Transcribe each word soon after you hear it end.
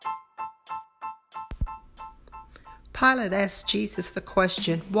Pilate asked Jesus the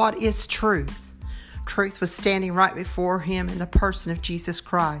question, "What is truth?" Truth was standing right before him in the person of Jesus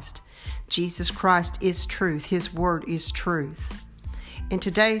Christ. Jesus Christ is truth. His word is truth. In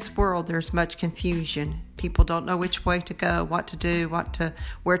today's world, there's much confusion. People don't know which way to go, what to do,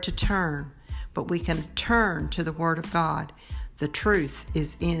 where to turn. But we can turn to the Word of God. The truth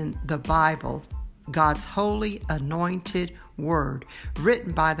is in the Bible, God's holy, anointed Word,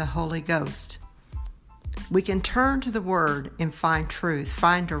 written by the Holy Ghost. We can turn to the Word and find truth,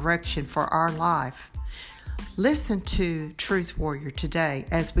 find direction for our life. Listen to Truth Warrior today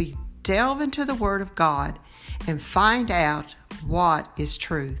as we delve into the Word of God and find out what is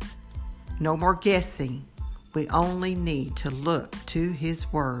truth. No more guessing. We only need to look to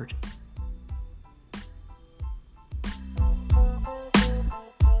His Word.